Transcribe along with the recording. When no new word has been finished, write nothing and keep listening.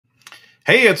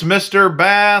Hey, it's Mr.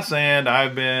 Bass, and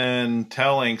I've been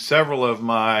telling several of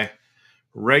my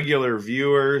regular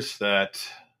viewers that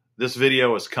this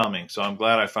video is coming. So I'm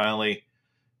glad I finally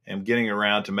am getting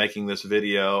around to making this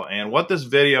video. And what this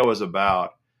video is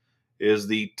about is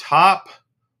the top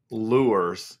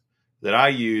lures that I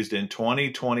used in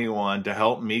 2021 to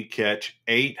help me catch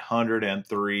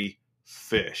 803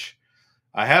 fish.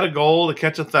 I had a goal to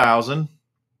catch 1,000.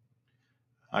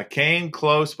 I came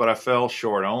close, but I fell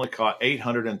short. I only caught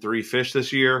 803 fish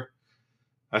this year.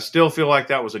 I still feel like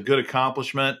that was a good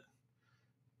accomplishment.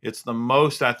 It's the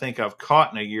most I think I've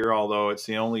caught in a year, although it's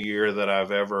the only year that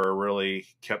I've ever really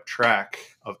kept track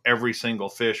of every single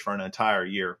fish for an entire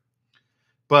year.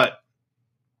 But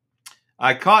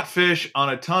I caught fish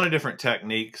on a ton of different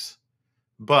techniques,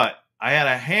 but I had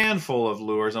a handful of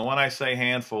lures. And when I say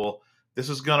handful, this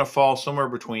is going to fall somewhere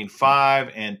between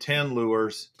 5 and 10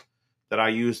 lures that I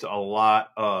used a lot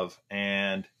of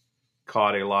and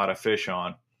caught a lot of fish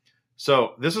on.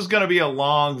 So this is going to be a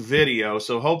long video,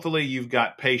 so hopefully you've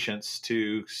got patience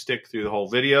to stick through the whole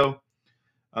video.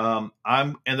 And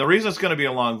the reason it's going to be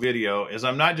a long video is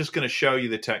I'm not just going to show you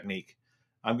the technique.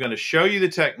 I'm going to show you the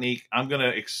technique. I'm going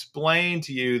to explain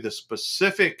to you the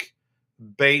specific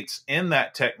baits in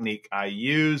that technique I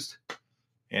used,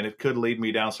 and it could lead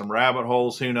me down some rabbit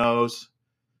holes, who knows.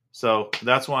 So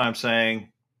that's why I'm saying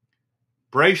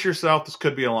brace yourself. This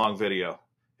could be a long video.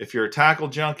 If you're a tackle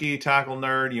junkie, tackle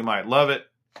nerd, you might love it.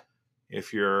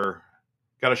 If you're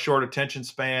got a short attention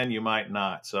span, you might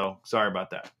not. So sorry about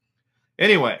that.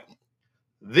 Anyway,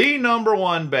 the number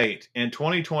one bait in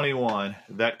 2021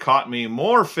 that caught me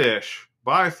more fish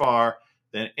by far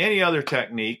than any other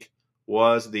technique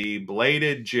was the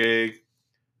bladed jig,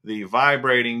 the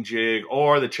vibrating jig,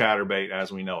 or the chatterbait as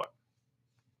we know it.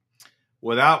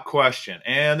 Without question.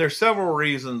 And there's several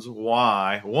reasons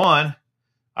why. One,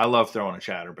 I love throwing a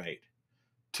chatterbait.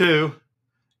 Two,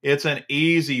 it's an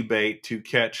easy bait to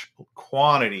catch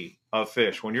quantity of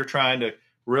fish. When you're trying to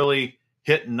really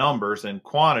hit numbers and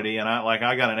quantity, and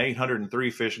I got an 803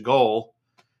 fish goal,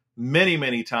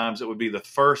 many times it would be the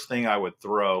first thing I would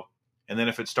throw. And then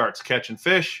if it starts catching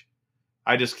fish,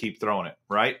 I just keep throwing it,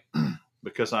 right?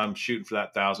 Because I'm shooting for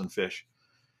that 1,000 fish.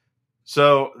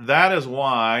 So that is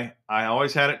why I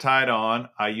always had it tied on.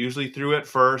 I usually threw it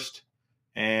first,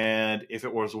 and if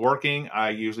it was working, I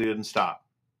usually didn't stop.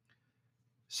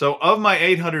 So of my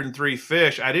 803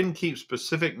 fish, I didn't keep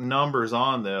specific numbers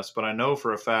on this, but I know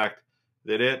for a fact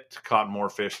that it caught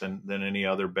more fish than any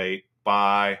other bait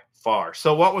by far.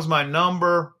 So what was my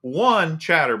number one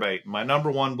chatterbait, my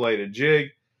number one bladed jig?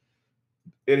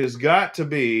 It has got to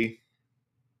be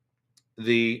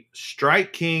the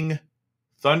Strike King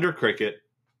Thunder Cricket.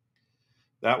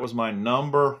 That was my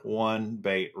number one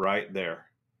bait right there.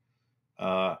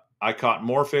 I caught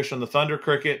more fish on the Thunder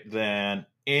Cricket than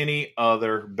any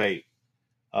other bait.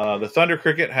 The Thunder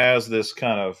Cricket has this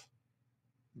kind of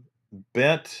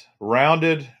bent,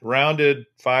 rounded,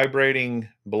 vibrating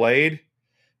blade,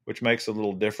 which makes it a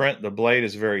little different. The blade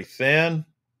is very thin.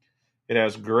 It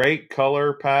has great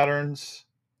color patterns,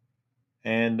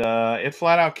 and it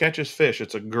flat out catches fish.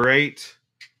 It's a great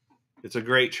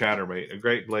chatterbait, a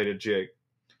great bladed jig.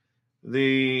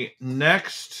 The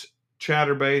next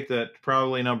chatterbait, that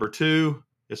probably number two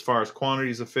as far as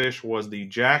quantities of fish, was the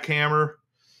jackhammer.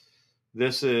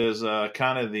 This is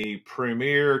kind of the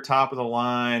premier top of the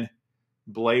line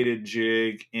bladed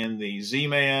jig in the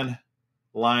Z-Man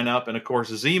lineup. And of course,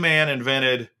 Z-Man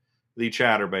invented the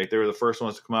chatterbait. They were the first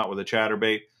ones to come out with a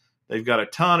chatterbait. They've got a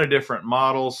ton of different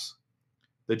models.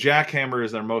 The jackhammer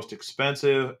is their most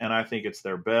expensive, and I think it's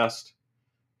their best.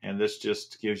 And this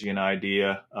just gives you an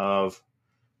idea of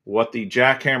what the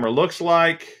jackhammer looks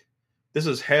like. This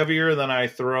is heavier than I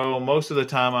throw. Most of the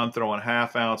time I'm throwing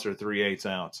 1/2 ounce or 3/8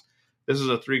 ounce. This is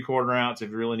a 3/4 ounce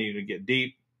if you really need to get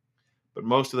deep. But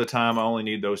most of the time I only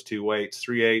need those two weights,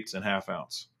 3/8 and 1/2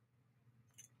 ounce.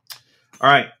 All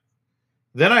right.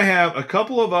 Then I have a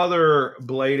couple of other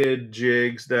bladed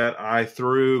jigs that I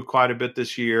threw quite a bit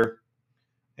this year.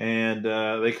 And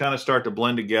they kind of start to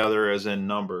blend together as in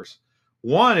numbers.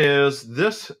 One is,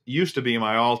 this used to be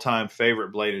my all-time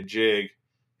favorite bladed jig.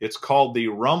 It's called the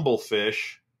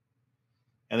Rumblefish,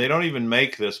 and they don't even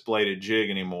make this bladed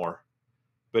jig anymore.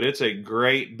 But it's a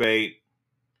great bait.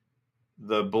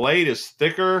 The blade is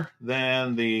thicker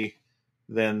than the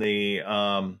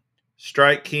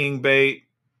Strike King bait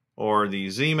or the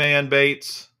Z-Man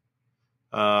baits.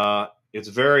 It's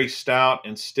very stout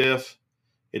and stiff.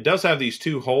 It does have these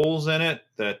two holes in it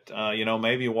that,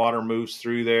 maybe water moves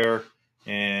through there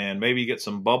and maybe you get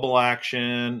some bubble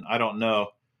action. I don't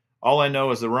know. All I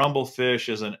know is the Rumblefish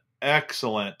is an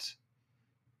excellent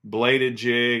bladed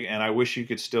jig, and I wish you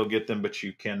could still get them, but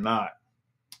you cannot.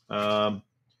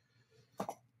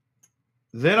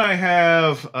 Then I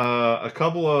have a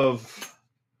couple of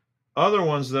other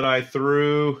ones that I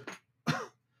threw.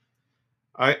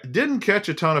 I didn't catch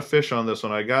a ton of fish on this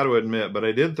one, I got to admit, but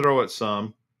I did throw it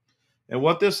some. And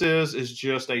what this is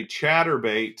just a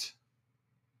chatterbait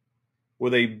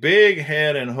with a big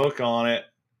head and hook on it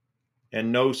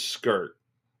and no skirt.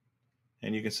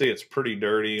 And you can see it's pretty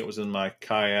dirty. It was in my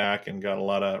kayak and got a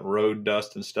lot of road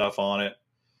dust and stuff on it.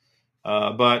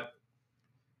 But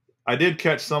I did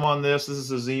catch some on this. This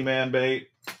is a Z-Man bait.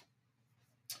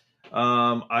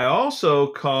 I also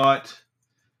caught,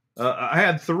 I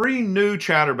had 3 new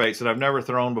chatterbaits that I've never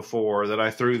thrown before that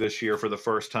I threw this year for the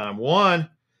first time. One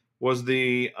was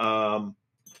the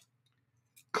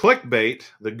clickbait,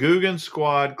 the Guggen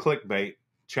Squad clickbait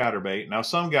chatterbait. Now,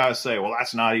 some guys say, well,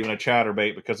 that's not even a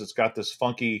chatterbait because it's got this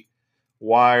funky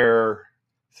wire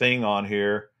thing on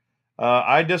here.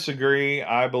 I disagree.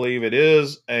 I believe it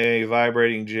is a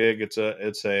vibrating jig. It's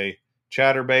a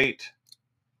chatterbait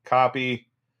copy,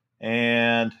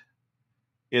 and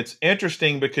it's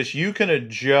interesting because you can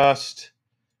adjust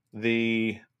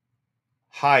the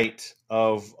height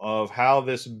of how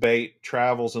this bait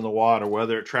travels in the water,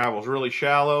 whether it travels really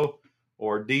shallow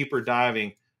or deeper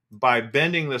diving. By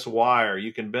bending this wire,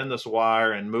 you can bend this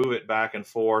wire and move it back and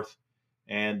forth,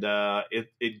 and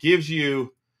it gives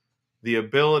you the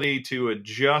ability to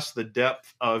adjust the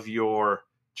depth of your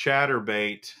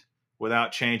chatterbait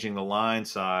without changing the line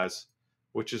size,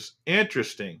 which is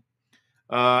interesting.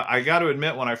 I got to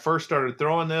admit, when I first started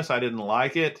throwing this, I didn't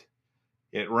like it.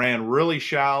 It ran really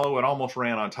shallow. It almost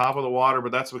ran on top of the water,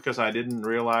 but that's because I didn't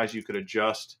realize you could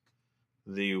adjust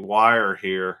the wire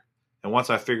here. And once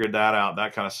I figured that out,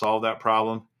 that kind of solved that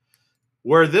problem.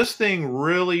 Where this thing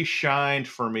really shined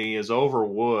for me is over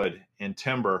wood and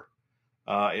timber.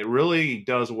 It really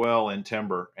does well in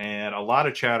timber, and a lot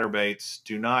of chatterbaits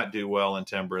do not do well in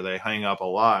timber. They hang up a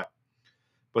lot.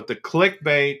 But the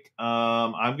clickbait,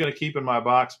 I'm going to keep in my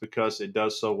box because it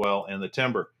does so well in the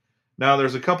timber. Now,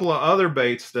 there's a couple of other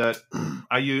baits that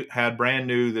I had brand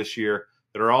new this year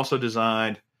that are also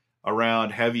designed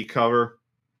around heavy cover.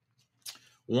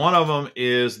 One of them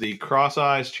is the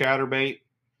cross-eyes chatterbait,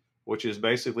 which is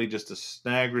basically just a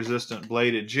snag-resistant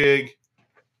bladed jig.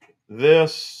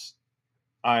 This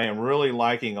I am really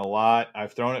liking a lot.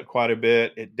 I've thrown it quite a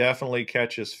bit. It definitely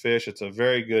catches fish. It's a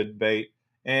very good bait.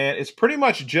 And it's pretty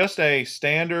much just a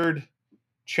standard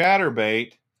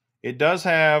chatterbait. It does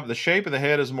have, the shape of the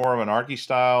head is more of an Arky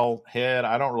style head.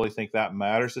 I don't really think that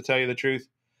matters, to tell you the truth.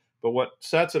 But what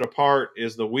sets it apart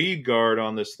is the weed guard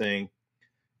on this thing.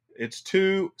 It's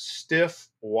 2 stiff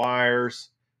wires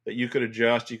that you could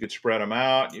adjust. You could spread them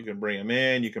out. You can bring them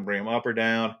in. You can bring them up or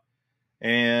down.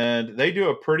 And they do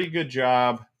a pretty good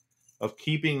job of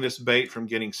keeping this bait from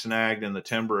getting snagged in the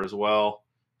timber as well.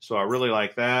 So I really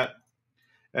like that.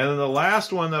 And then the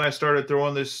last one that I started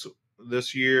throwing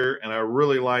this year, and I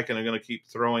really like, and I'm going to keep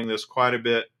throwing this quite a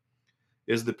bit,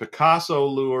 is the Picasso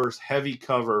Lures heavy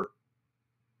cover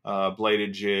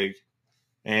bladed jig.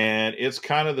 And it's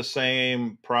kind of the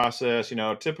same process, you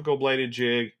know, typical bladed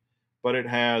jig, but it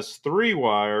has 3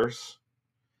 wires,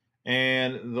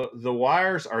 and the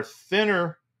wires are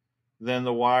thinner than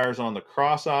the wires on the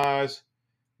cross eyes,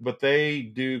 but they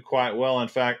do quite well. In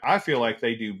fact, I feel like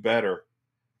they do better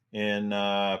in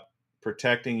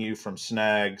protecting you from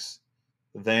snags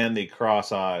than the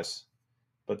cross eyes,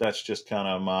 but that's just kind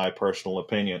of my personal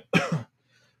opinion.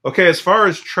 Okay, as far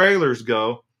as trailers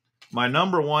go, my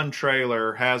 #1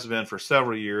 trailer has been for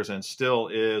several years and still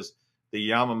is the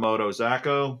Yamamoto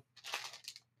Zaco.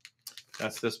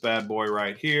 That's this bad boy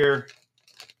right here.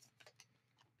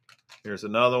 Here's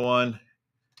another one.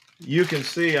 You can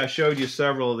see I showed you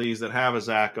several of these that have a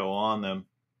Zaco on them.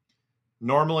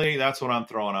 Normally, that's what I'm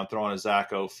throwing. I'm throwing a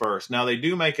Zaco first. Now, they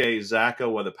do make a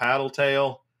Zaco with a paddle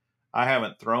tail. I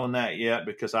haven't thrown that yet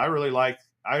because I usually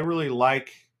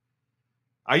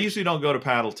don't go to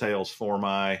paddle tails for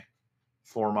my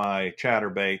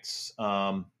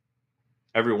chatterbaits.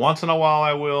 Every once in a while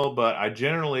I will, but I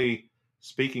generally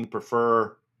speaking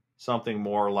prefer something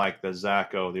more like the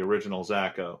Zaco, the original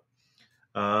Zaco.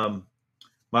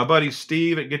 My buddy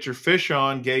Steve at Get Your Fish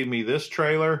On gave me this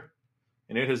trailer,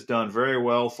 and it has done very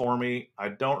well for me. I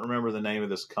don't remember the name of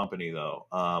this company, though.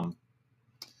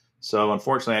 So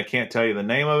unfortunately, I can't tell you the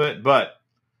name of it, but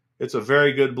it's a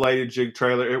very good bladed jig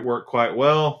trailer. It worked quite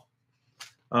well.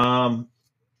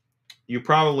 You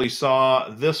probably saw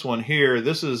this one here.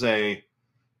 This is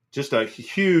just a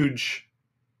huge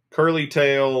curly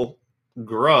tail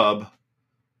grub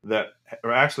that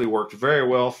actually worked very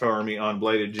well for me on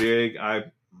bladed jig. I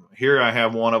here I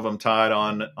have one of them tied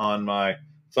on my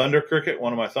Thunder Cricket,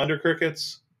 one of my Thunder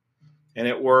Crickets, and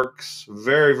it works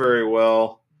very, very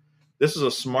well. This is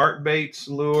a Smart Baits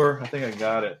lure. I think I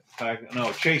got it.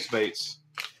 No, Chase Baits.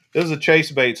 This is a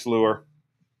Chase Baits lure.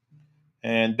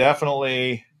 And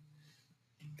definitely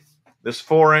this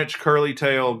 4-inch curly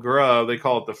tail grub, they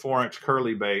call it the 4-inch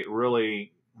curly bait,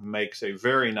 really makes a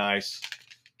very nice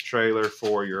trailer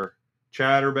for your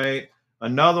chatterbait.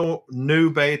 Another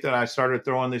new bait that I started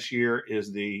throwing this year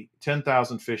is the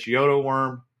 10,000 fish Yodo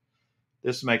worm.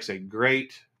 This makes a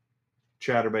great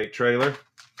chatterbait trailer.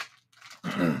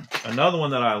 Another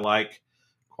one that I like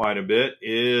quite a bit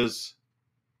is,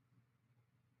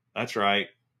 that's right,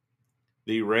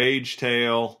 the Rage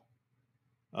Tail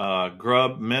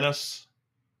Grub Menace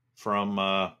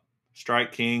from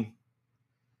Strike King.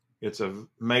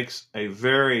 Makes a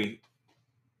very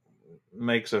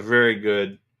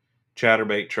good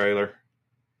chatterbait trailer.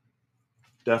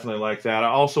 Definitely like that. I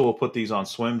also will put these on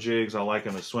swim jigs. I like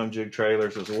them as swim jig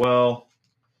trailers as well.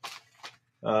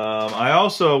 I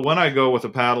also, when I go with a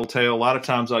paddle tail, a lot of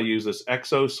times I'll use this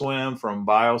Exo Swim from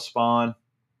Biospawn.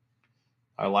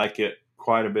 I like it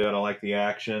quite a bit. I like the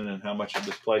action and how much it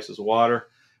displaces water.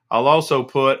 I'll also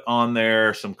put on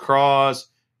there some craws.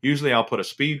 Usually I'll put a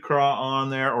speed craw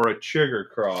on there or a chigger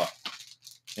craw.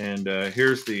 And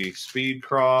here's the speed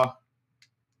craw.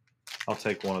 I'll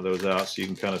take one of those out so you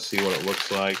can kind of see what it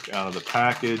looks like out of the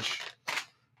package.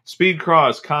 Speed craw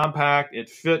is compact. It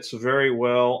fits very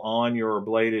well on your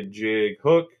bladed jig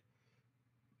hook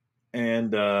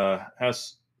and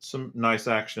has some nice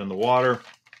action in the water.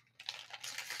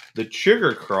 The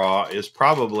chigger craw is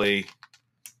probably,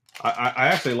 I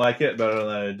actually like it better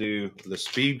than I do the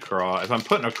speed craw. If I'm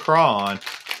putting a craw on,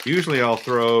 usually I'll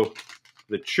throw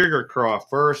the chigger craw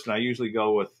first, and I usually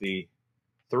go with the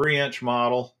 3-inch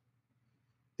model.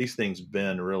 These things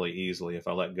bend really easily. If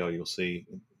I let go, you'll see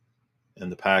in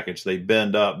the package they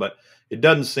bend up, but it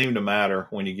doesn't seem to matter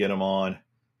when you get them on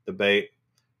the bait.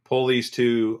 Pull these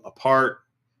two apart.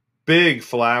 Big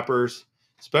flappers,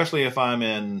 especially if I'm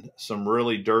in some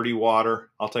really dirty water.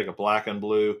 I'll take a black and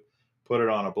blue, put it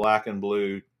on a black and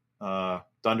blue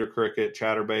Thunder Cricket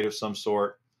chatterbait of some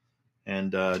sort,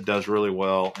 and does really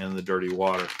well in the dirty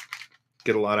water.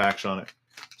 Get a lot of action on it.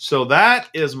 So that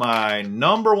is my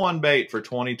 #1 bait for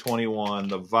 2021,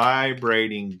 the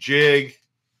vibrating jig.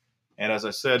 And as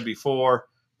I said before,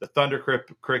 the Thunder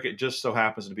Cricket just so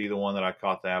happens to be the one that I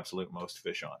caught the absolute most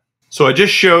fish on. So I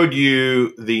just showed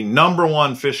you the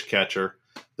 #1 fish catcher.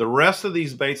 The rest of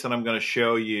these baits that I'm going to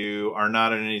show you are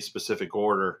not in any specific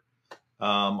order.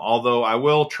 Although I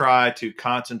will try to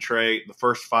concentrate the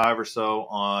first 5 or so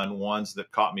on ones that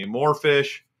caught me more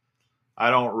fish. I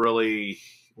don't really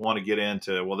want to get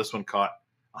into, well, this one caught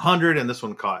 100 and this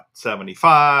one caught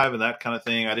 75 and that kind of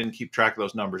thing. I didn't keep track of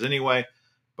those numbers anyway,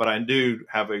 but I do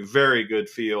have a very good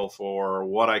feel for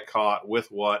what I caught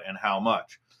with what and how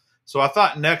much. So I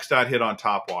thought next I'd hit on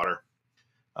topwater.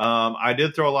 I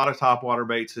did throw a lot of topwater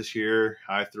baits this year.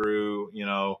 I threw,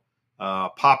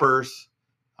 poppers.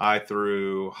 I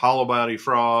threw hollow body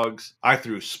frogs. I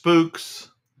threw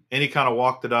spooks, any kind of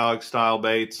walk the dog style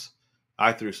baits.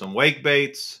 I threw some wake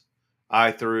baits.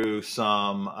 I threw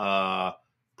some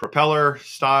propeller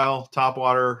style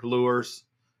topwater lures.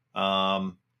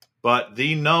 But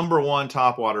the #1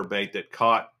 topwater bait that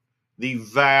caught the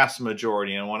vast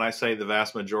majority, and when I say the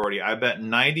vast majority, I bet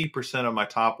 90% of my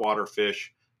topwater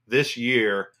fish this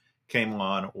year came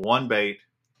on one bait,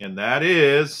 and that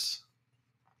is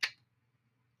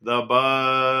the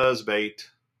buzz bait.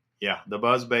 Yeah, the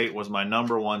buzz bait was my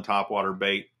 #1 topwater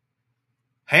bait.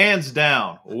 Hands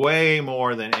down, way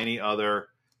more than any other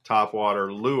topwater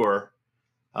lure.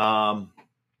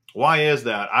 Why is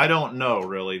that? I don't know,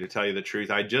 really, to tell you the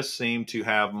truth. I just seem to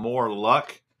have more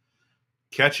luck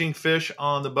catching fish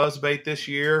on the buzz bait this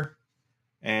year.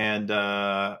 And,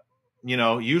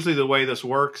 usually the way this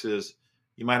works is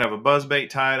you might have a buzz bait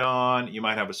tied on, you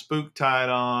might have a spook tied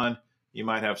on, you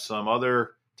might have some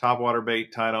other topwater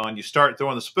bait tied on. You start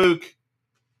throwing the spook,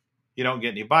 you don't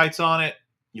get any bites on it.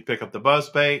 You pick up the buzz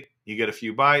bait, you get a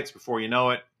few bites. Before you know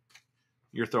it,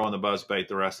 you're throwing the buzz bait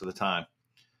the rest of the time.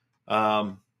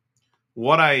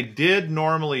 What I did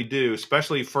normally do,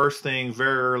 especially first thing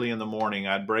very early in the morning,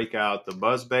 I'd break out the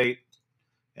buzz bait,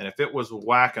 and if it was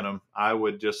whacking them, I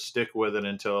would just stick with it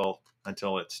until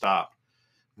it stopped.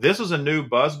 This is a new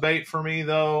buzz bait for me,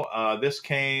 though. This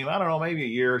came, I don't know, maybe a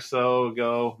year or so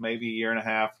ago, maybe a year and a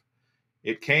half.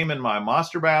 It came in my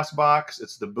Monster Bass box.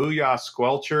 It's the Booyah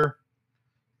Squelcher,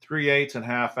 3/8 and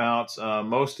 1/2 ounce.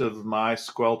 Most of my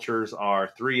squelchers are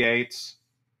 3/8.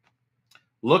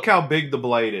 Look how big the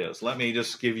blade is. Let me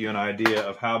just give you an idea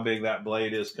of how big that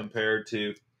blade is compared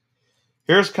to,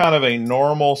 here's kind of a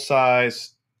normal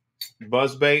size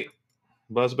buzzbait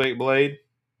blade.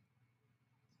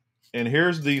 And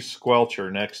here's the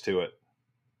squelcher next to it.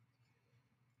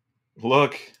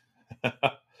 Look,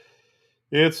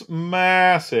 it's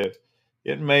massive.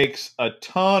 It makes a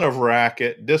ton of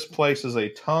racket, displaces a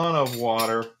ton of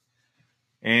water.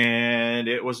 And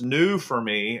it was new for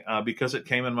me because it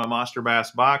came in my Monster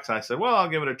Bass box. I said, well, I'll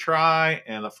give it a try.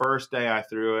 And the first day I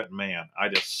threw it, man, I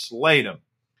just slayed them.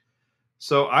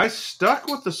 So I stuck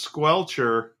with the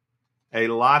squelcher a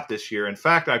lot this year. In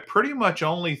fact, I pretty much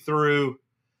only threw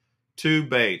 2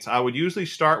 baits. I would usually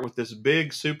start with this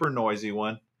big, super noisy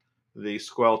one, the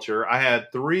squelcher. I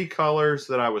had 3 colors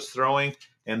that I was throwing,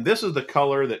 and this is the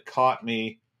color that caught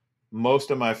me most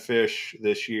of my fish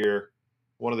this year.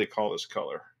 What do they call this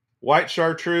color? White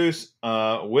chartreuse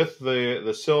with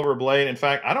the silver blade. In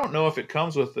fact, I don't know if it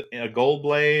comes with a gold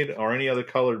blade or any other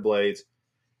colored blades.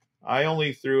 I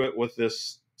only threw it with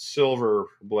this silver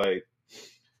blade.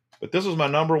 But this was my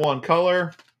 #1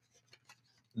 color.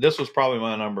 This was probably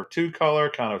my #2 color,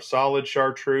 kind of solid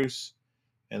chartreuse.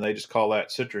 And they just call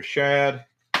that citrus shad.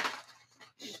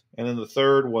 And then the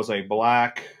third was a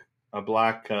black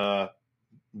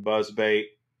buzz bait.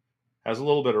 Has a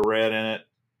little bit of red in it.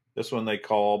 This one they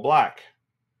call black.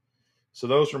 So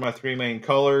those were my 3 main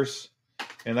colors,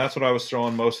 and that's what I was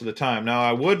throwing most of the time. Now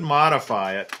I would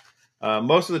modify it.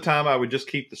 Most of the time I would just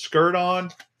keep the skirt on,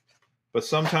 but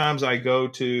sometimes I go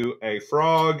to a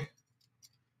frog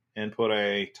and put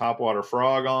a topwater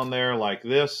frog on there like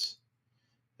this.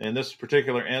 In this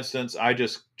particular instance, I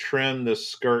just trim this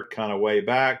skirt kind of way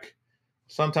back.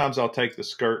 Sometimes I'll take the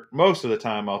skirt, most of the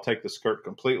time I'll take the skirt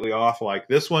completely off like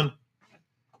this one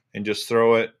and just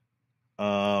throw it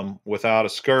without a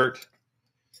skirt.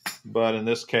 But in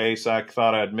this case, I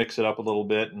thought I'd mix it up a little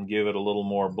bit and give it a little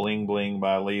more bling bling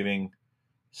by leaving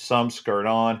some skirt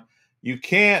on. You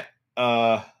can't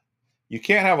have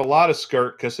a lot of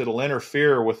skirt because it'll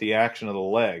interfere with the action of the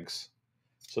legs.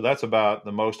 So that's about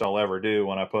the most I'll ever do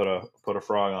when I put a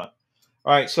frog on.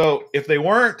 All right, so if they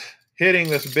weren't hitting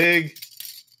this big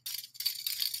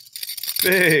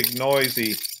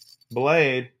noisy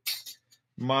blade,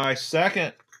 my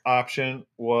second option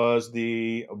was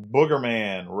the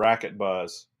Boogerman Racket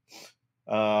Buzz.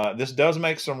 This does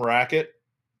make some racket,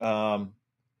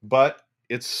 but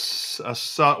it's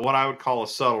what I would call a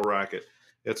subtle racket.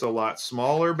 It's a lot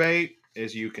smaller bait,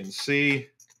 as you can see,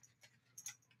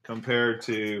 compared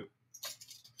to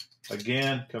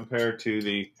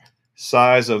the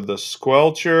size of the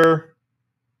squelcher.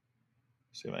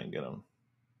 Let's see if I can get them.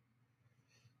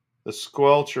 The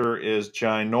squelcher is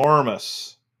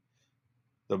ginormous.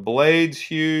 The blade's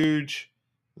huge.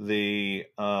 The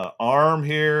arm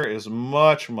here is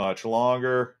much, much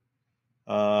longer.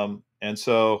 And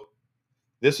so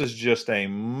this is just a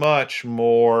much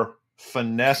more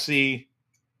finessey,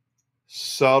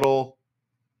 subtle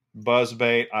buzz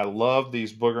bait. I love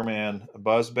these Boogerman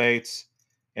buzz baits.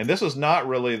 And this is not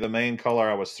really the main color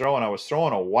I was throwing. I was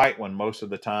throwing a white one most of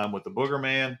the time with the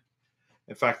Boogerman.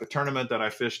 In fact, the tournament that I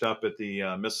fished up at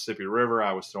the Mississippi River,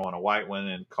 I was throwing a white one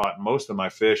and caught most of my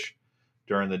fish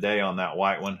during the day on that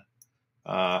white one.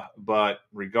 But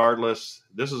regardless,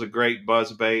 this is a great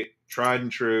buzz bait, tried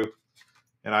and true.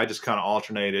 And I just kind of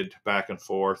alternated back and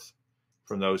forth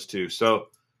from those two. So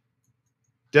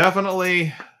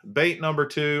definitely bait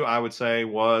 #2, I would say,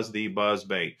 was the buzz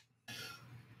bait.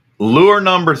 Lure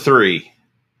 #3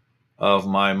 of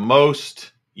my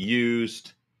most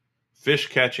used fish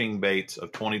catching baits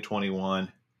of 2021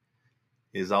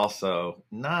 is also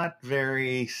not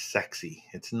very sexy.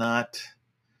 It's not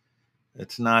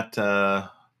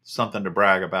something to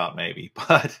brag about maybe,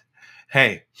 but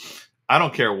hey, I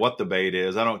don't care what the bait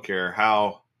is. I don't care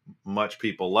how much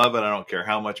people love it. I don't care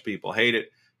how much people hate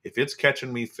it. If it's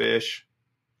catching me fish,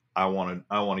 I want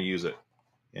to use it.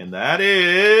 And that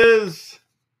is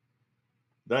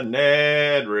the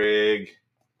Ned rig.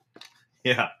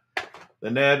 Yeah,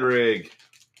 the Ned rig.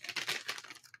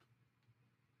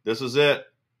 This is it.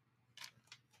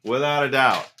 Without a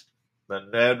doubt, the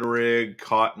Ned rig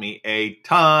caught me a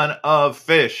ton of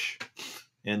fish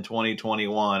in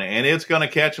 2021, and it's going to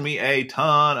catch me a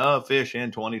ton of fish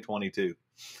in 2022.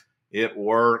 It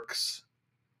works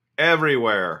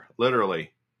everywhere,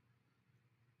 literally.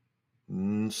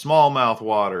 Smallmouth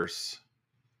waters,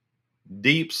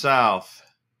 deep south,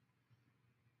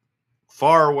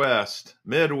 far west,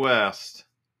 Midwest,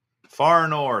 far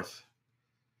north.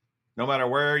 No matter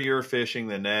where you're fishing,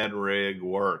 the Ned rig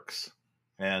works.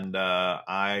 And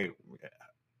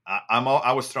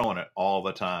I was throwing it all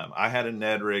the time. I had a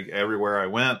Ned rig everywhere I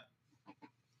went,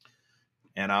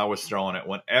 and I was throwing it.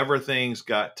 Whenever things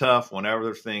got tough, whenever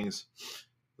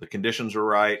the conditions were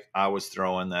right, I was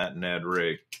throwing that Ned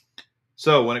rig.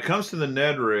 So when it comes to the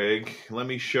Ned rig, let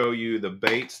me show you the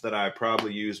baits that I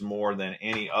probably use more than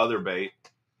any other bait.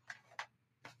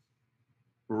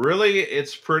 Really,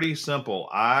 it's pretty simple.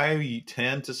 I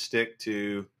tend to stick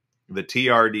to the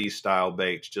TRD style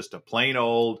baits, just a plain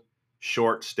old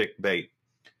short stick bait.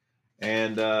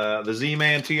 And the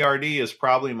Z-Man TRD is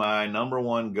probably my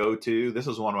 #1 go-to. This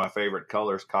is one of my favorite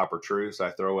colors, Copper Truce.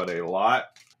 I throw it a lot.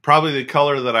 Probably the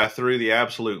color that I threw the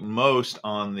absolute most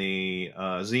on the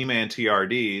Z-Man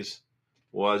TRDs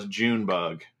was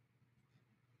Junebug.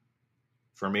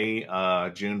 For me,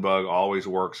 Junebug always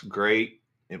works great.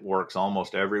 It works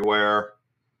almost everywhere.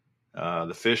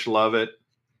 The fish love it.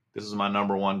 This is my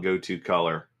 #1 go-to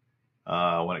color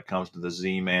when it comes to the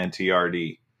Z-Man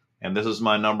TRD. And this is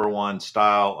my #1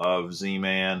 style of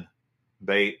Z-Man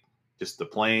bait, just the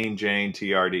plain Jane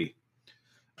TRD.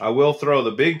 I will throw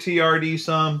the big TRD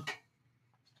some.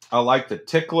 I like the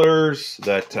ticklers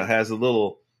that has the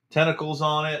little tentacles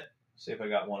on it. See if I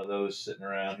got one of those sitting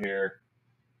around here.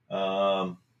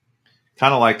 Kind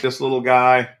of like this little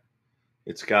guy.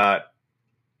 It's got,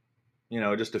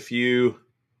 just a few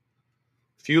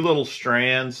little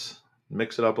strands.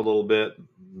 Mix it up a little bit.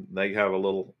 They have a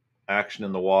little action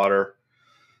in the water.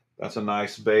 That's a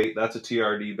nice bait. That's a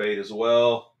TRD bait as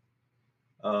well.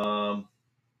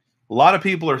 A lot of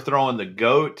people are throwing the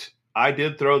goat. I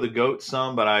did throw the goat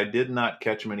some, but I did not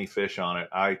catch many fish on it.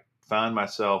 I found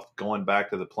myself going back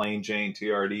to the plain Jane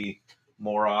TRD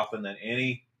more often than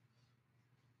any.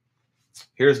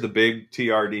 Here's the big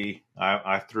TRD.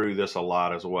 I threw this a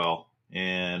lot as well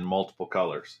in multiple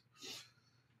colors.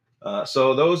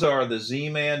 So those are the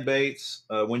Z-Man baits.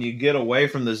 When you get away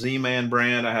from the Z-Man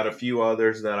brand, I had a few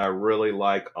others that I really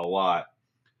like a lot.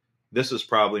 This is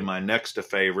probably my next to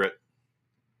favorite.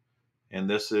 And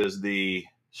this is the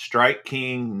Strike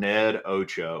King Ned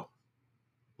Ocho.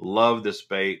 Love this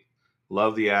bait.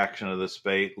 Love the action of this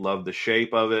bait. Love the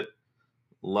shape of it.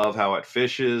 Love how it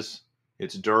fishes.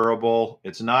 It's durable.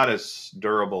 It's not as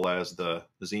durable as the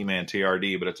Z-Man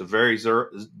TRD, but it's a very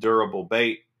durable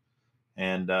bait.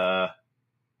 And I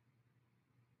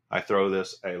throw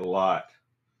this a lot.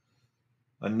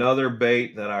 Another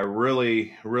bait that I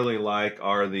really, really like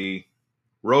are the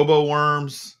Robo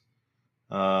Worms.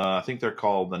 I think they're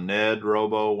called the Ned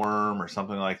Robo Worm or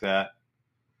something like that.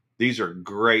 These are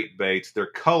great baits. Their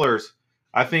colors,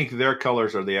 I think their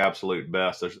colors are the absolute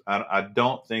best. I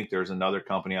don't think there's another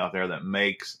company out there that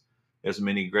makes as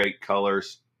many great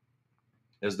colors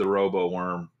as the Robo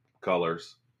Worm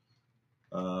colors.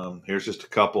 Here's just a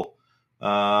couple.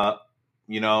 They're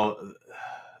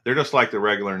just like the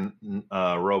regular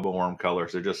Robo Worm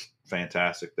colors. They're just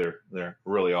fantastic. They're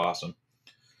really awesome.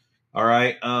 All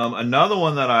right. Another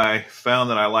one that I found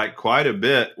that I like quite a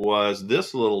bit was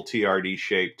this little TRD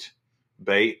shaped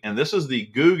bait. And this is the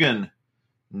Guggen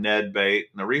Ned bait.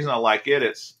 And the reason I like it,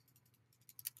 it's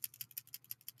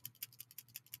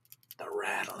the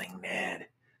rattling Ned.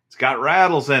 It's got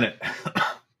rattles in it.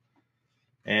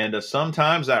 And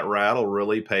sometimes that rattle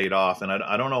really paid off. And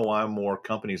I don't know why more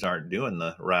companies aren't doing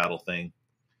the rattle thing.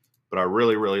 But I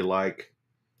really, really like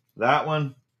that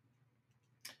one.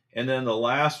 And then the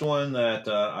last one that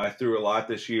I threw a lot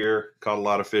this year, caught a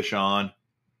lot of fish on,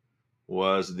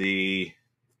 was the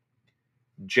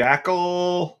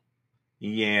Jackal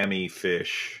Yammy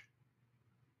fish.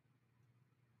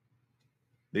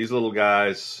 These little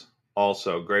guys,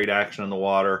 also great action in the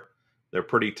water. They're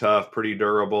pretty tough, pretty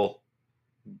durable,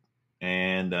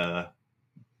 and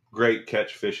great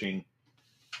catch fishing.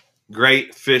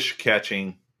 Great fish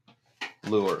catching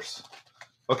lures.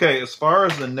 Okay, as far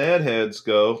as the Ned heads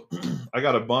go, I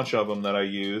got a bunch of them that I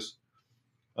use.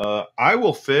 I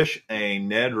will fish a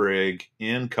Ned rig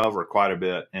in cover quite a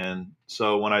bit. And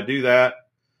so when I do that,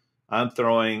 I'm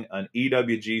throwing an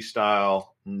EWG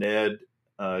style Ned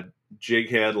jig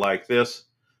head like this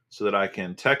so that I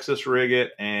can Texas rig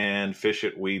it and fish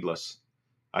it weedless.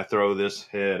 I throw this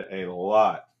head a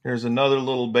lot. Here's another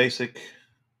little basic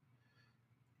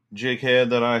jig head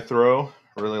that I throw.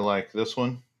 I really like this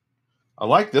one. I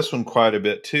like this one quite a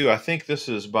bit too. I think this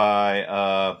is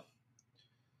by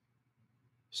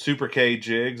Super K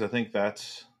Jigs. I think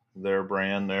that's their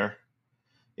brand there.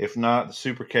 If not, the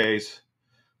Super Ks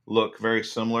look very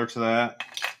similar to that.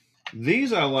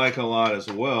 These I like a lot as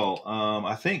well.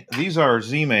 I think these are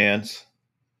Z-Mans.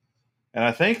 And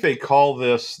I think they call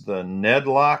this the Ned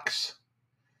Locks.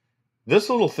 This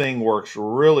little thing works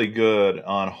really good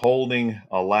on holding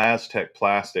a Laztec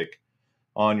plastic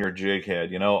on your jig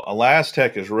head. You know,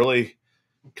 Elastec is really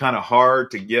kind of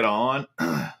hard to get on,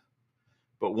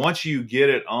 but once you get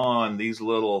it on, these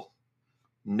little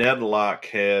Ned lock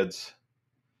heads,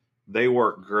 they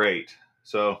work great.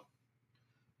 So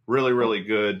really, really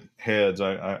good heads.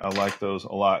 I like those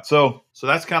a lot. So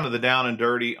that's kind of the down and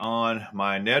dirty on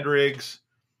my Ned rigs.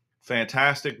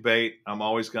 Fantastic bait. I'm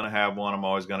always going to have one. I'm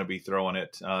always going to be throwing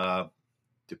it,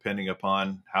 depending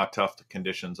upon how tough the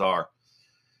conditions are.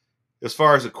 As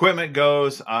far as equipment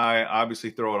goes, I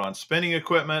obviously throw it on spinning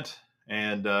equipment,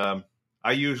 and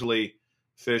I usually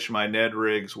fish my Ned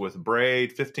rigs with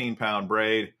braid, 15-pound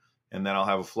braid, and then I'll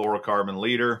have a fluorocarbon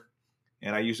leader.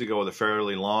 And I usually go with a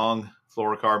fairly long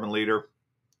fluorocarbon leader,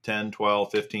 10,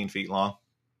 12, 15 feet long.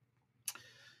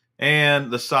 And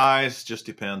the size just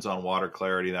depends on water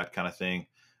clarity, that kind of thing.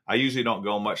 I usually don't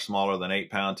go much smaller than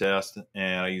 8-pound test,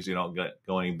 and I usually don't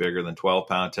go any bigger than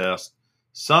 12-pound test.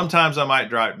 Sometimes I might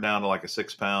drop down to like a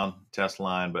 6-pound test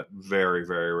line, but very,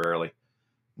 very rarely.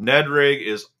 Ned rig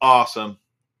is awesome.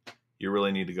 You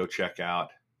really need to go check out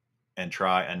and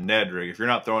try a Ned rig. If you're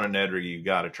not throwing a Ned rig, you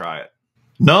got to try it.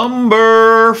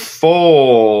 Number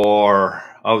 4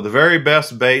 of the very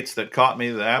best baits that caught me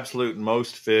the absolute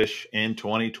most fish in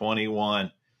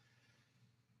 2021.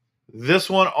 This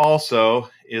one also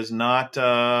is not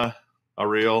a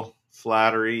real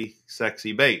flattery,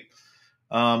 sexy bait.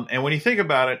 And when you think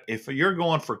about it, if you're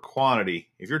going for quantity,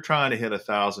 if you're trying to hit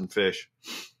 1,000 fish,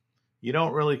 you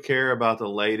don't really care about the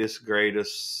latest,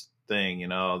 greatest thing, you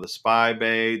know, the spy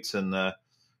baits and the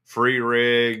free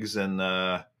rigs and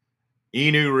the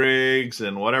Inu rigs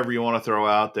and whatever you want to throw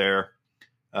out there.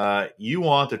 You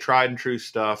want the tried and true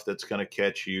stuff that's going to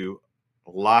catch you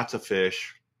lots of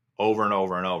fish over and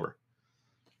over and over.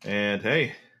 And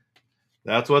hey,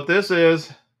 that's what this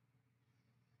is.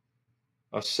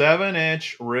 A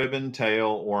 7-inch ribbon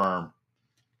tail worm.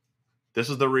 This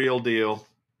is the real deal.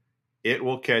 It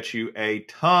will catch you a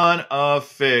ton of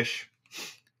fish,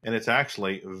 and it's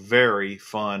actually very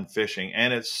fun fishing,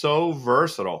 and it's so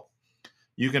versatile.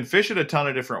 You can fish it a ton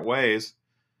of different ways.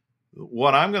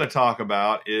 What I'm going to talk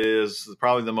about is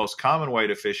probably the most common way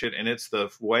to fish it, and it's the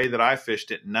way that I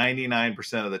fished it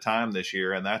 99% of the time this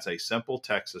year, and that's a simple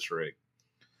Texas rig.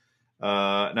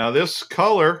 Now, this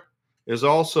color is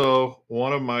also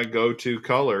one of my go-to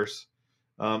colors.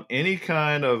 Any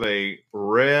kind of a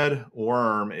red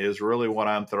worm is really what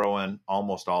I'm throwing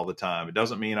almost all the time. It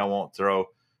doesn't mean I won't throw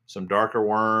some darker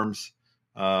worms,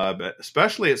 but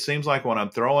especially it seems like when I'm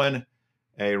throwing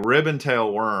a ribbon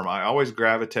tail worm, I always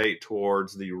gravitate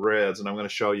towards the reds, and I'm going to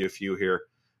show you a few here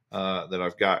that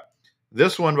I've got.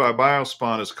 This one by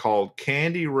Biospawn is called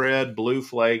Candy Red Blue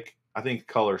Flake. I think the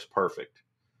color's perfect.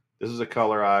 This is a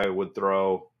color I would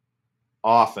throw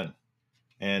often,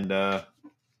 and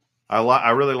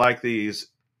I really like these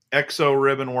Exo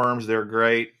ribbon worms. They're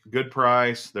great, good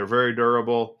price, they're very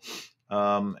durable,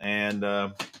 and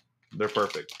they're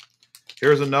perfect.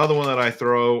 Here's another one that I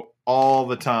throw all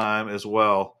the time as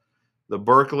well. The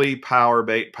Berkeley Power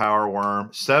Bait Power Worm.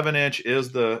 7-inch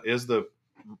is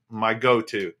my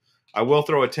go-to. I will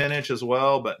throw a 10-inch as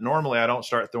well, but normally I don't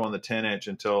start throwing the 10-inch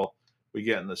until we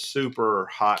get in the super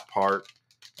hot part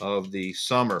of the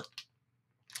summer.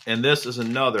 And this is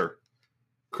another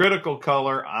critical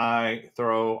color I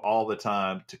throw all the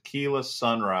time, Tequila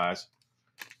Sunrise.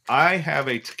 I have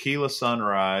a Tequila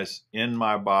Sunrise in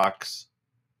my box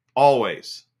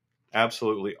always,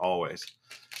 absolutely always.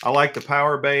 I like the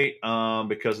Power Bait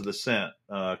because of the scent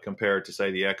compared to,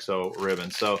 say, the Exo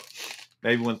ribbon. So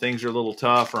maybe when things are a little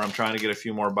tough or I'm trying to get a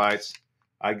few more bites,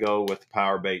 I go with the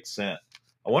Power Bait scent.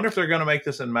 I wonder if they're going to make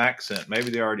this in Max scent.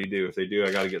 Maybe they already do. If they do,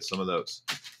 I got to get some of those.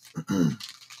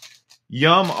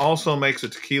 Yum also makes a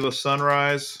Tequila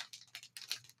Sunrise,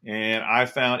 and I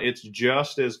found it's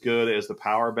just as good as the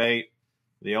Power Bait.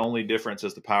 The only difference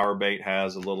is the Power Bait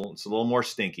has it's a little more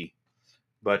stinky.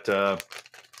 But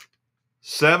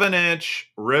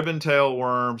 7-inch ribbon tail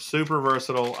worm, super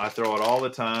versatile. I throw it all the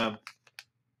time.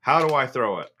 How do I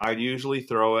throw it? I usually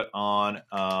throw it on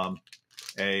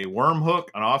a worm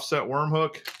hook, an offset worm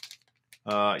hook.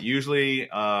 Usually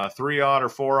 3/0 or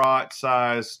 4/0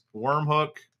 size worm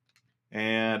hook.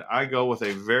 And I go with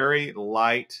a very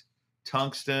light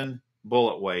tungsten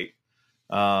bullet weight.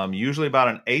 Usually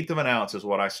about 1/8 of an ounce is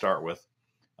what I start with.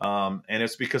 And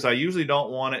it's because I usually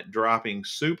don't want it dropping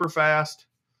super fast.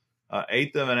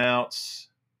 1/8 of an ounce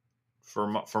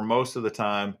for most of the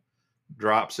time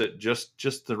drops it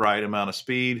just the right amount of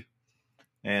speed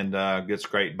and gets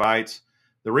great bites.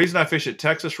 The reason I fish at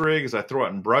Texas rig is I throw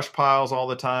it in brush piles all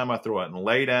the time. I throw it in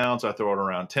laydowns. I throw it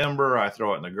around timber. I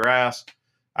throw it in the grass.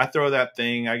 I throw that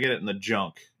thing, I get it in the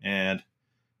junk, and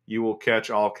you will catch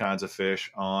all kinds of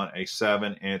fish on a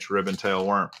 7-inch ribbon tail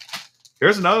worm.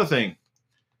 Here's another thing.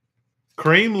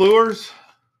 Cream lures,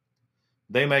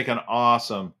 they make an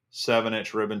awesome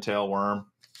 7-inch ribbon tail worm.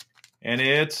 And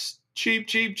it's cheap,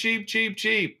 cheap, cheap, cheap,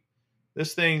 cheap.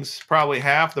 This thing's probably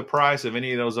half the price of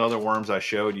any of those other worms I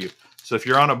showed you. So if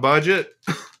you're on a budget,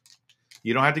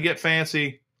 you don't have to get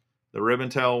fancy. The ribbon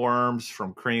tail worms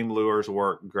from Cream Lures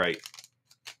work great.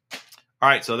 All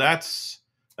right, so that's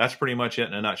pretty much it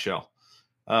in a nutshell.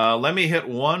 Let me hit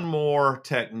one more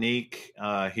technique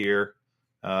here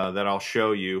that I'll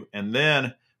show you. And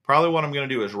then probably what I'm going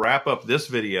to do is wrap up this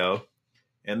video.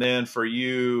 And then for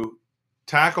you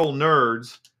tackle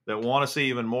nerds that want to see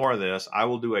even more of this, I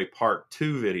will do a part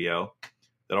 2 video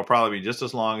that'll probably be just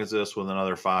as long as this with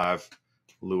another 5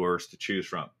 lures to choose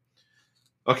from.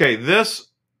 Okay, this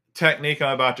technique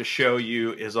I'm about to show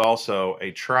you is also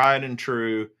a tried and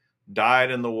true,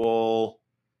 dyed-in-the-wool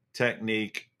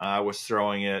technique. I was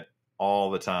throwing it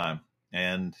all the time,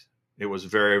 and it was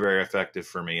very, very effective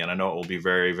for me, and I know it will be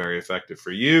very, very effective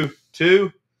for you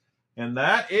too, and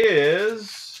that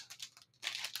is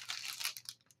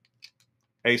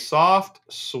a soft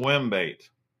swim bait.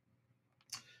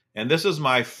 And this is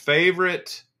my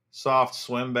favorite soft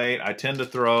swim bait. I tend to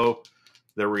throw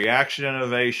the Reaction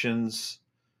Innovations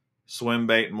swim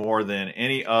bait more than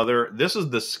any other. This is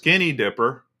the Skinny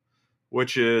Dipper,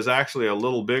 which is actually a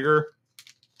little bigger.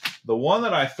 The one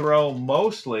that I throw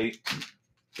mostly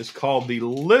is called the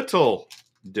Little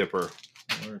Dipper.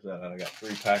 Where's that? I got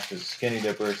 3 packs of Skinny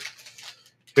Dippers.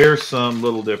 Here's some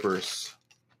Little Dippers.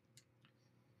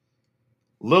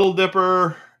 Little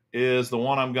Dipper is the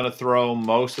one I'm going to throw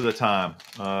most of the time.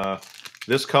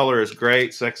 This color is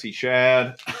great, Sexy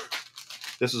Shad.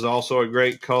 This is also a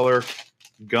great color,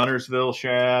 Gunnersville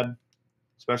Shad,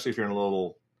 especially if you're in a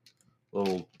little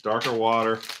darker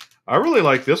water. I really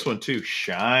like this one too,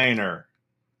 Shiner.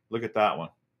 Look at that one.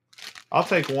 I'll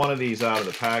take one of these out of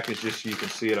the package just so you can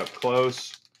see it up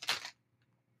close.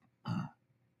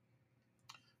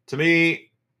 To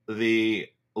me, the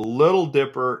Little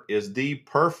Dipper is the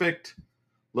perfect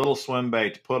little swim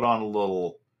bait to put on a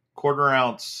little 1/4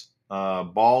 ounce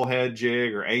ball head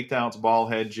jig or 1/8 ounce ball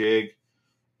head jig,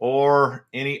 or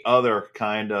any other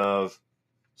kind of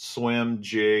swim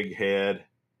jig head.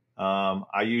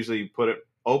 I usually put it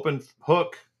open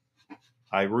hook.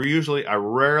 I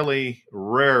rarely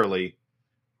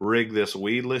rig this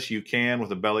weedless. You can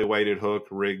with a belly weighted hook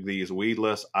rig these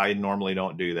weedless. I normally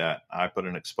don't do that. I put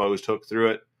an exposed hook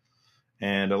through it.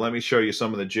 And let me show you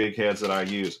some of the jig heads that I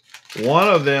use. One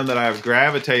of them that I've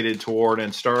gravitated toward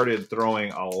and started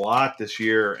throwing a lot this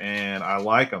year, and I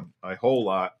like them a whole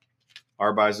lot,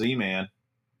 are by Z-Man.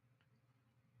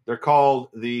 They're called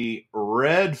the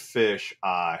Redfish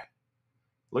Eye.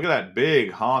 Look at that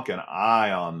big honking eye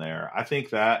on there. I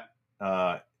think that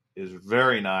is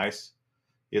very nice.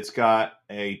 It's got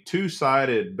a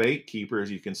 2-sided bait keeper,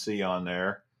 as you can see on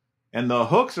there. And the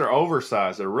hooks are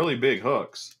oversized. They're really big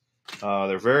hooks.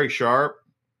 They're very sharp.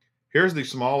 Here's the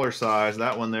smaller size.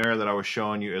 That one there that I was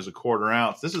showing you is a 1/4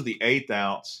 ounce. This is the 1/8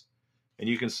 ounce. And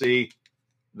you can see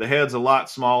the head's a lot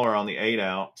smaller on the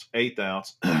 1/8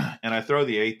 ounce. And I throw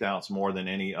the 1/8 ounce more than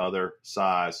any other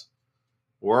size.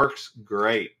 Works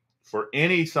great for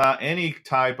any size, any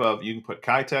type of. You can put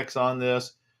Kitex on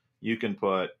this. You can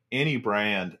put any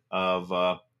brand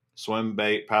of swim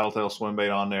bait, paddle tail swim bait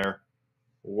on there.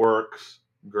 Works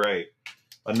great.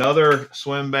 Another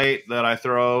swim bait that I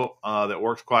throw that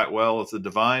works quite well is the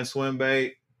Divine swim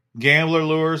bait. Gambler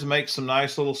Lures makes some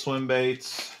nice little swim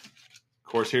baits.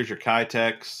 Of course, here's your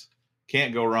Kitex.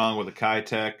 Can't go wrong with a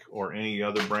Kitech or any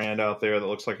other brand out there that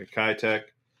looks like a Kitech.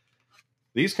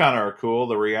 These kind of are cool.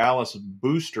 The Realis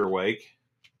Booster Wake.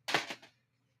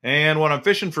 And when I'm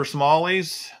fishing for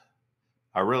smallies,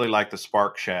 I really like the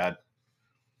Spark Shad.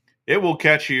 It will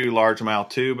catch you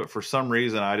largemouth too, but for some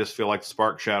reason, I just feel like the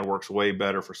Spark Shad works way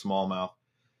better for smallmouth.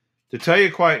 To tell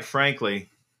you quite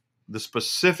frankly, the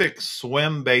specific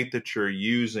swim bait that you're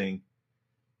using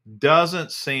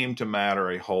doesn't seem to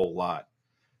matter a whole lot.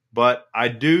 But I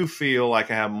do feel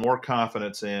like I have more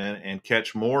confidence in and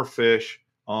catch more fish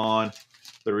on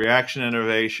the Reaction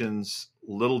Innovations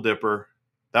Little Dipper.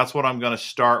 That's what I'm going to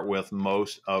start with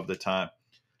most of the time.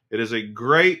 It is a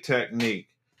great technique.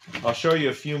 I'll show you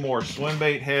a few more swim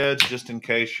bait heads just in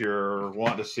case you're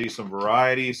wanting to see some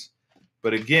varieties.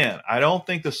 But again, I don't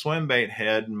think the swim bait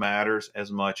head matters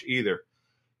as much either.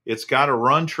 It's got to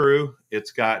run true. It's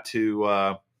got to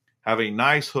have a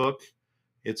nice hook.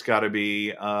 It's got to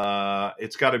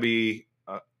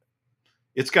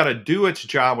do its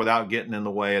job without getting in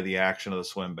the way of the action of the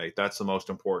swim bait. That's the most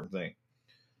important thing.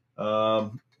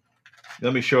 Let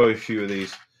me show you a few of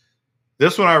these.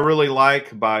 This one I really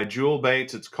like by Jewel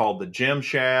Baits. It's called the Gem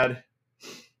Shad.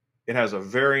 It has a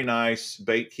very nice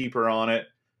bait keeper on it.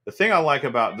 The thing I like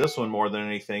about this one more than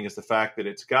anything is the fact that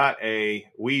it's got a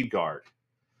weed guard.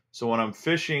 So when I'm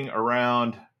fishing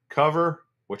around cover,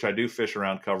 which I do fish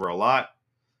around cover a lot,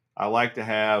 I like to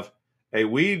have a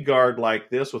weed guard like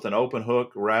this with an open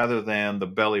hook rather than the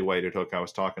belly weighted hook I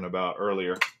was talking about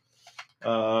earlier.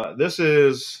 I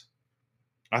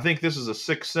think this is a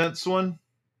 6 cents one.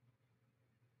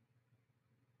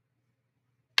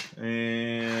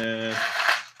 And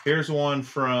here's one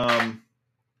from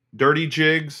Dirty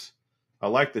Jigs. I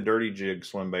like the Dirty Jig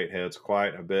swim bait heads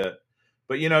quite a bit.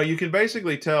 But you know, you can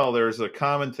basically tell there's a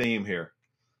common theme here.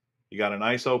 You got a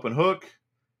nice open hook,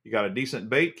 you got a decent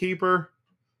bait keeper,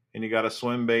 and you got a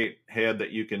swim bait head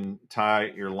that you can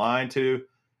tie your line to.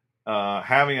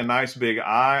 Having a nice big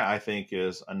eye, I think,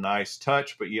 is a nice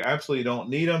touch, but you absolutely don't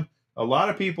need them. A lot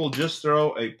of people just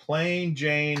throw a plain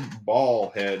Jane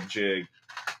ball head jig.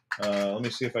 Let me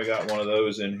see if I got one of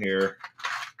those in here.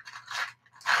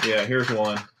 Yeah, here's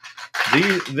one.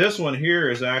 This one here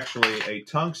is actually a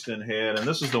tungsten head, and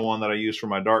this is the one that I use for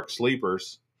my dark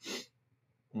sleepers.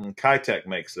 Kitech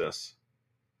makes this.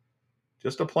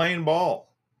 Just a plain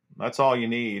ball. That's all you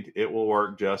need. It will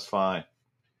work just fine.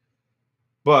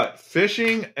 But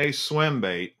fishing a swim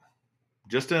bait,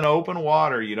 just in open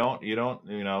water, you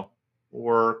know,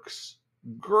 works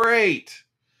great.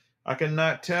 I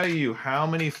cannot tell you how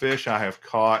many fish I have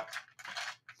caught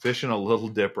fishing a little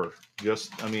dipper.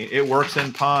 I mean, it works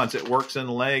in ponds, it works in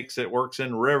lakes, it works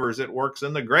in rivers, it works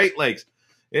in the Great Lakes.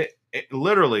 It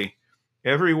literally,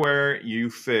 everywhere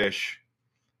you fish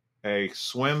a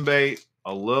swim bait,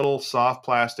 a little soft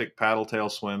plastic paddle tail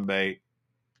swim bait,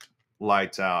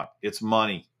 lights out. It's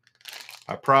money.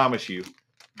 I promise you.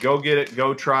 Go get it.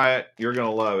 Go try it. You're going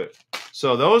to love it.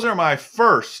 So those are my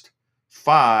first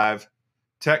 5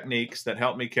 techniques that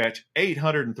helped me catch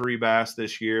 803 bass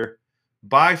this year.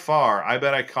 By far, I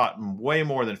bet I caught way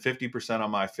more than 50% of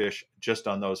my fish just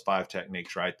on those 5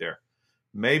 techniques right there.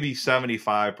 Maybe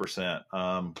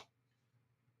 75%.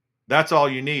 That's all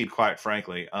you need, quite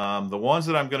frankly. The ones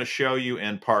that I'm going to show you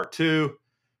in part 2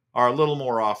 are a little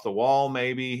more off the wall,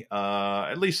 maybe.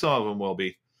 At least some of them will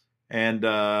be. And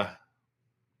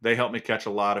they helped me catch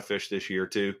a lot of fish this year,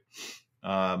 too.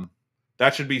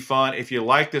 That should be fun. If you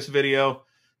like this video,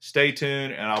 stay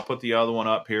tuned, and I'll put the other one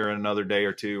up here in another day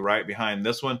or two right behind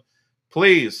this one.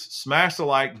 Please smash the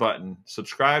like button,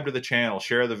 subscribe to the channel,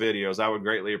 share the videos. I would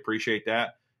greatly appreciate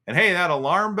that. And hey, that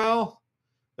alarm bell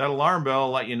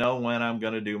will let you know when I'm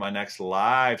going to do my next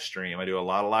live stream. I do a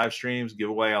lot of live streams, give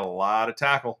away a lot of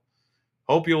tackle.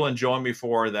 Hope you'll enjoy me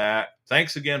for that.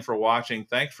 Thanks again for watching.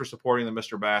 Thanks for supporting the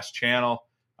Mr. Bass channel.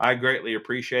 I greatly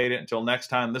appreciate it. Until next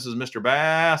time, this is Mr.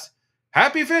 Bass.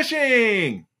 Happy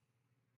fishing!